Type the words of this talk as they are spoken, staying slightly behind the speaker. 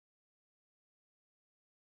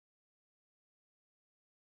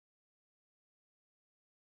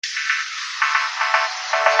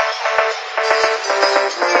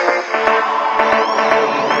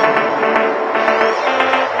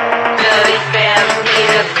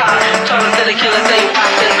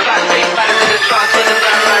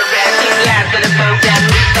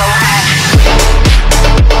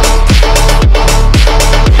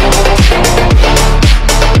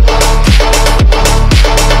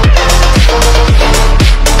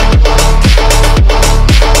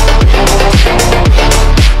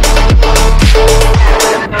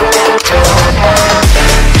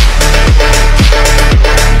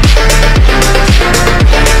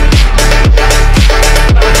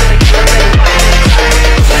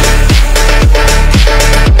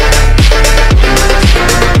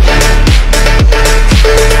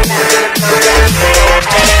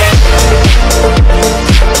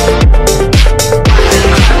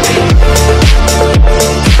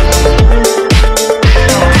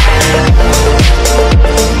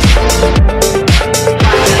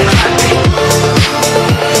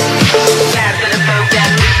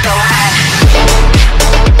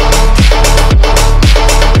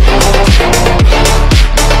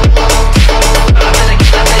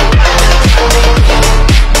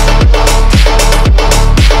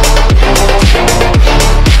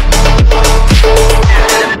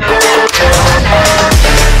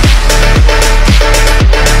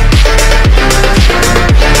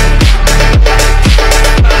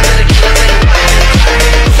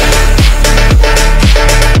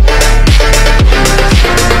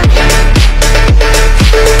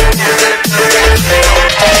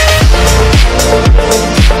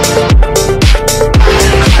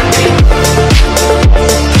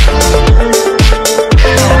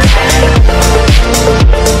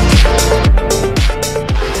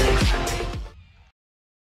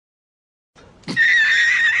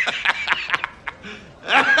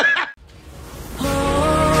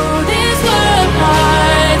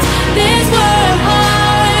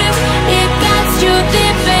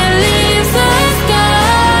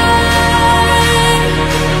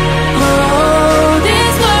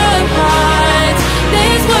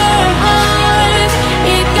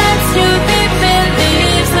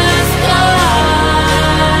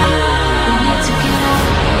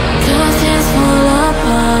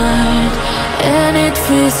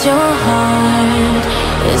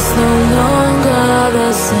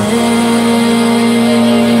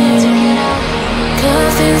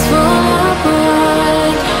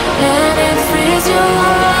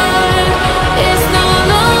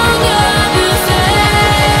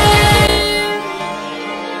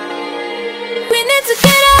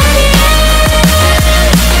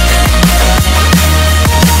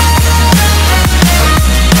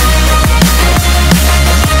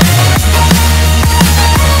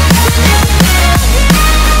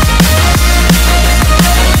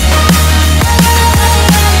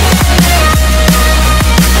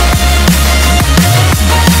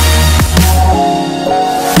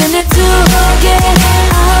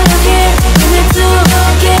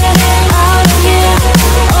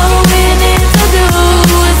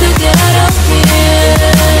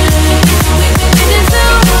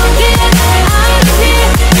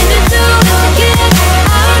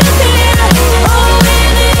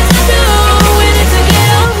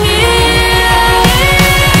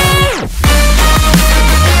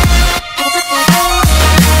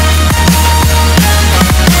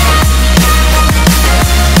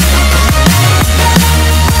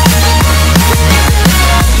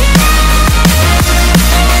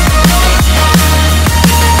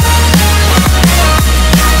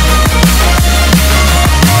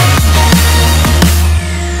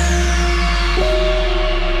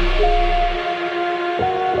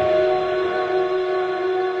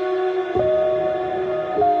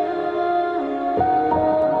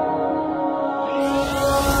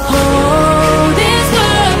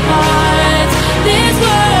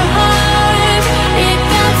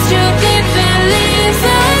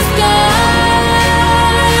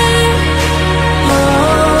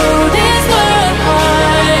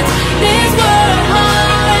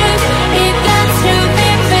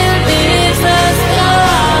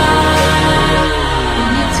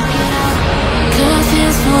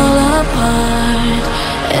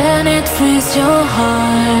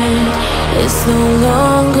It's no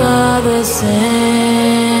longer the same.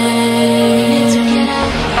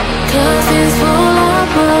 'Cause it's full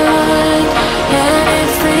apart and it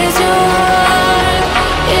frees your heart.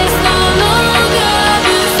 It's no longer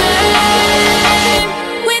the same.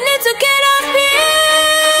 We need to get up here.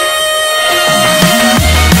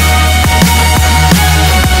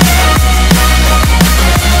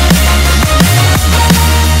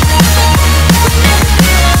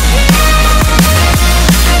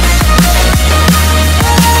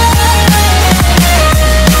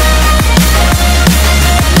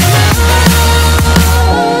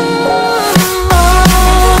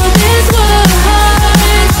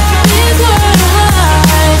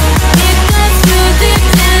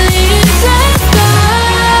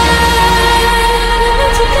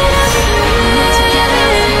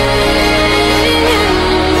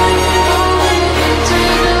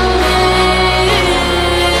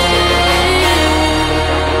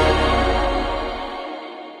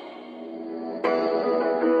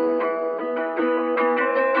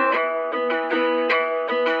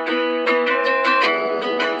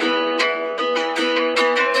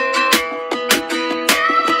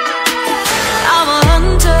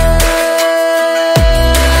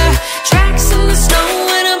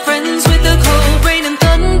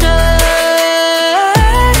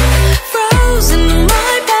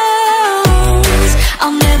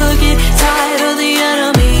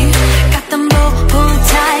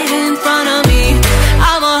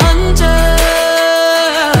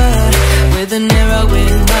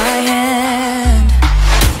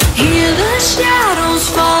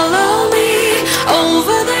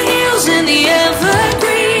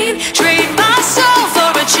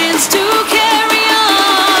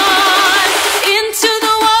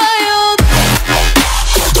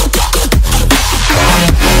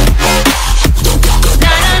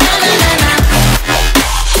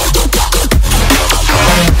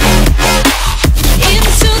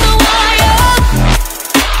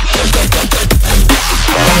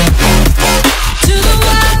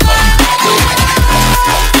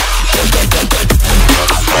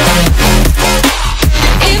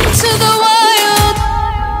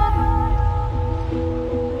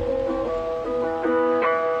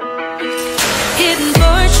 hidden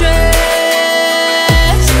fortress.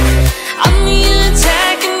 I'm the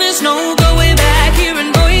attack and there's no going back.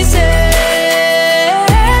 Hearing voices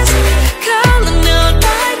calling out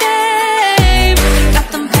my name. Got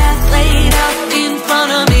them path laid out in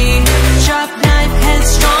front of me. Sharp knife,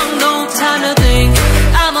 headstrong, no time to think.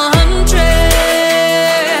 I'm a huntress.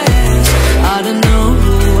 I don't know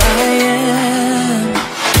who I am.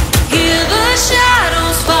 Hear the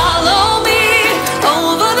shadows follow me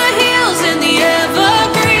over the hills in the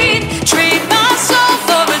evergreen. Trade my soul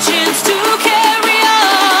for a chance to carry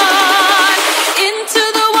on into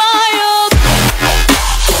the wild.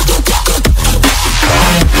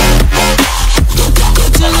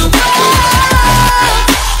 To the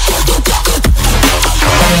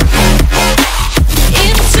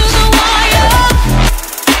into the wild.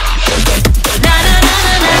 Na na na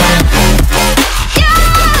na na. Yeah.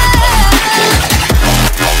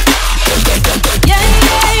 Yeah,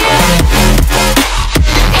 yeah, yeah.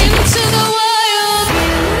 Into the wild.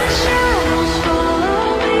 The shadows follow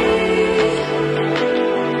me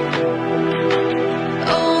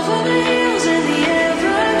over the hills and the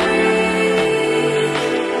evergreen.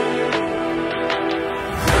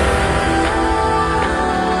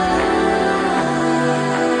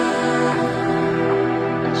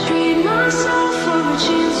 Trade myself for a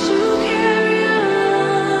chance to carry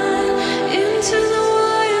on into the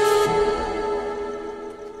wild.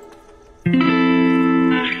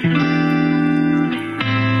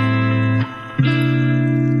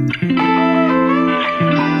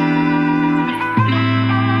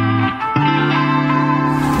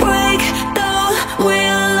 Break down,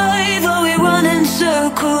 we're alive, are we running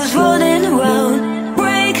circles, running around?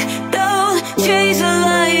 Break down, chase the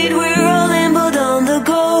light, we're rolling but on the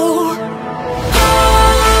go.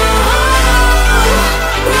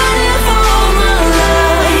 Running for my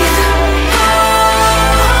life.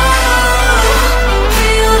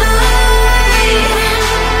 Feel the light.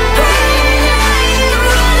 Running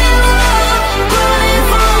for my life. Running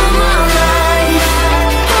for my life.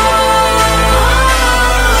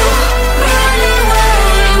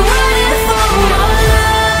 Running for my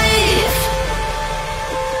life.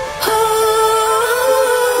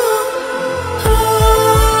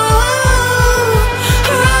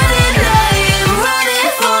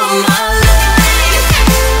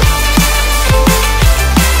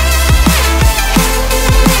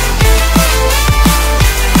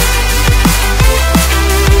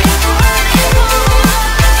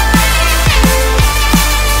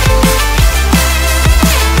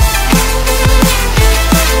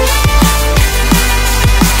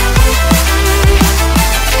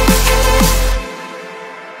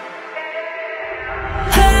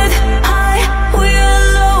 Head high, we're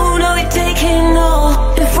alone, are we taking all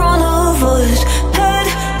in front of us? Head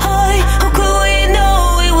high, how could we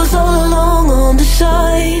know it was all along on the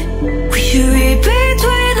side? We should read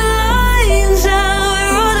between the lines, and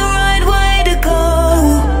we're on the right way to go.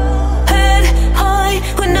 Head high,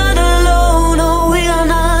 we're not alone, oh, we are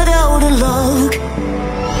not out of luck.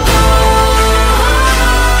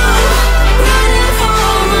 Running for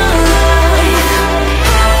my life.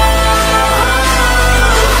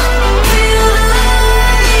 Feel the light.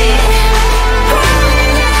 Running for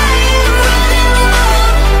my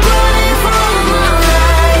life. Running for my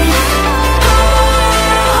life.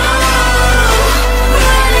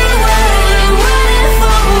 Running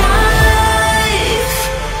for my life.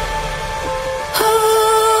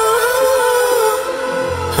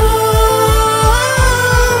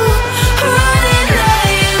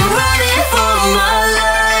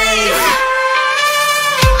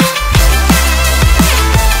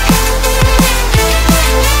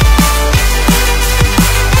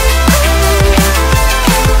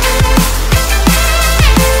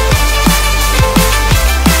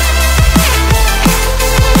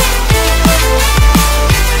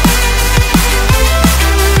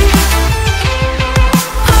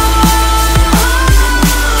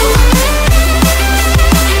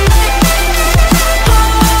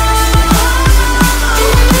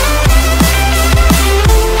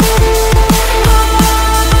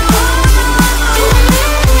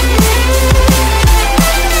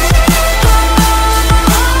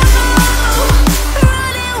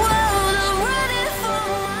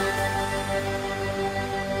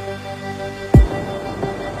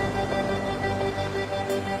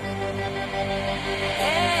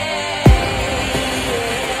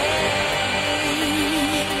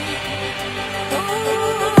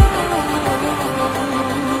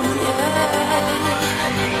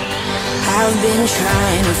 I've been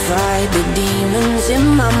trying to fight the demons in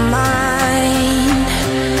my mind.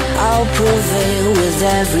 I'll prevail with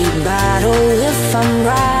every battle if I'm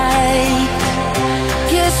right.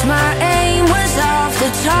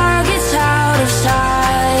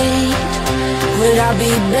 I'd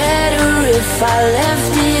be better if I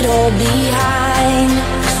left it all behind.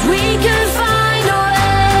 'Cause we could find a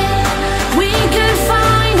way, we could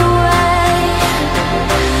find a way.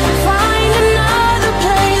 Find another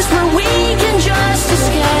place where we can just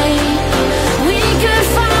escape. We could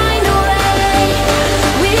find a way,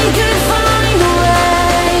 we could find a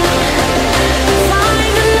way.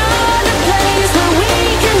 Find another place where we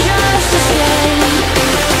can just escape.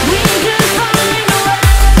 We could find a way.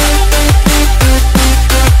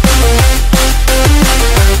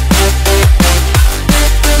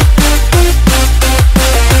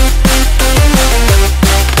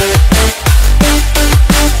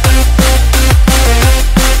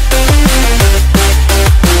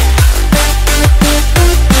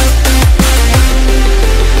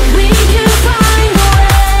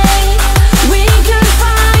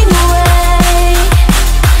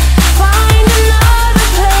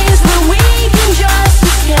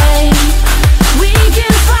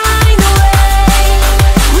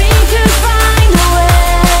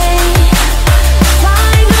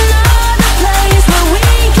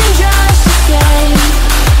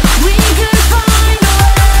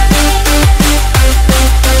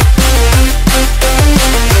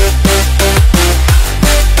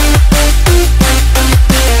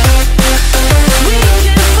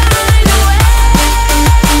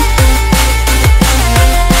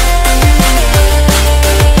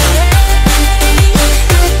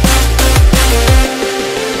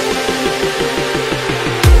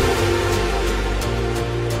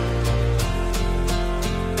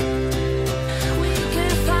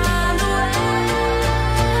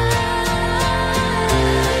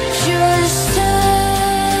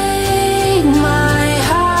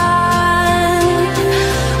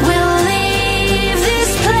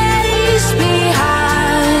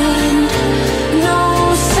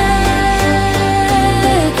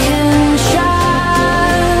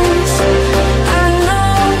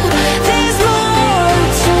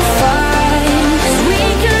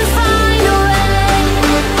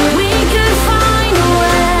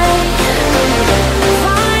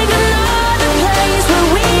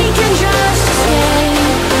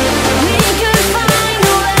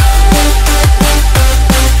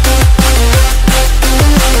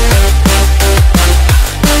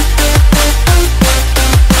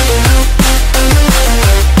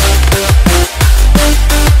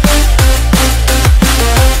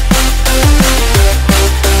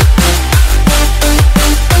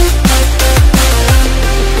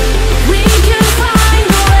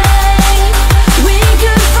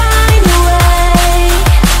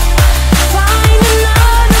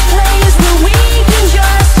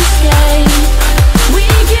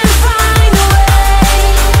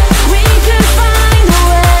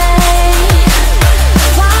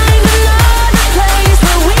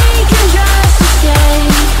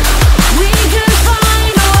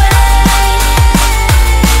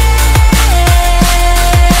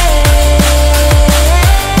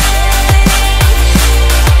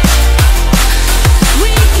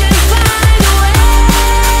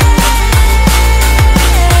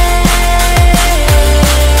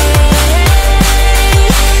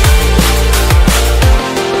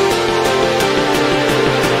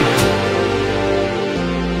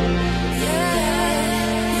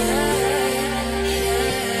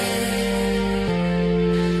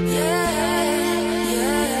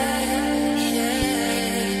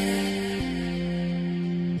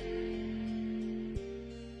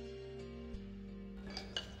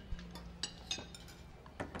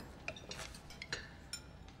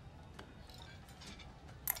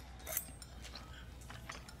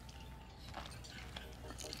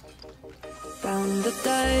 From the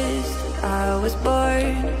dust I was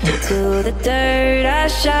born, to the dirt I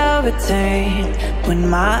shall return. When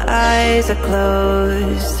my eyes are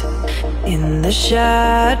closed, in the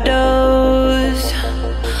shadows,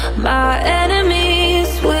 my enemies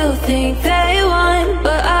will think they won,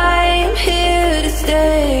 but I am here to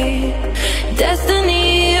stay.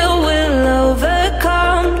 Destiny will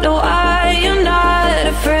overcome, no, I am not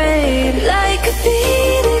afraid. Like a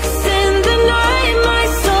phoenix in the night, my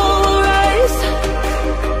soul will rise.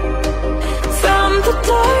 From the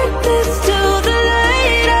darkness to the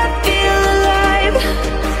light, I feel alive.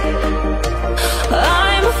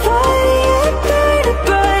 I'm a fire burning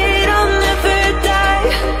bright, I'll never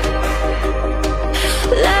die.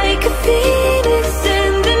 Like a phoenix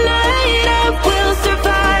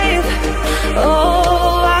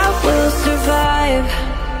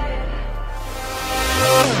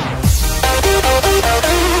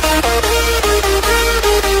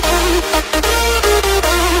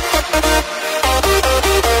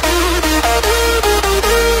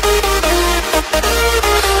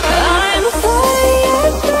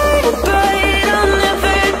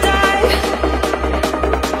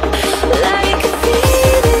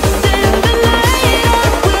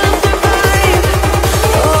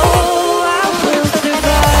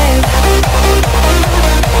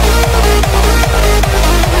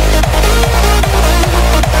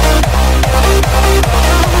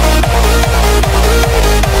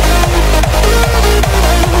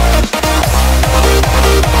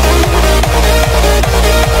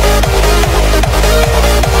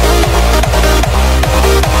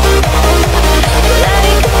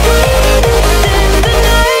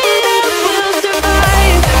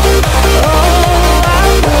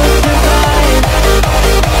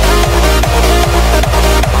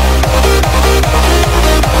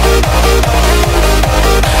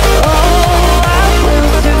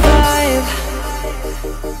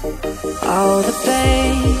All the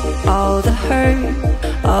pain, all the hurt,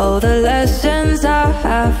 all the lessons I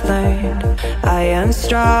have learned, I am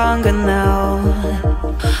stronger now.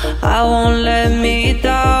 I won't let me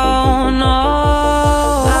down.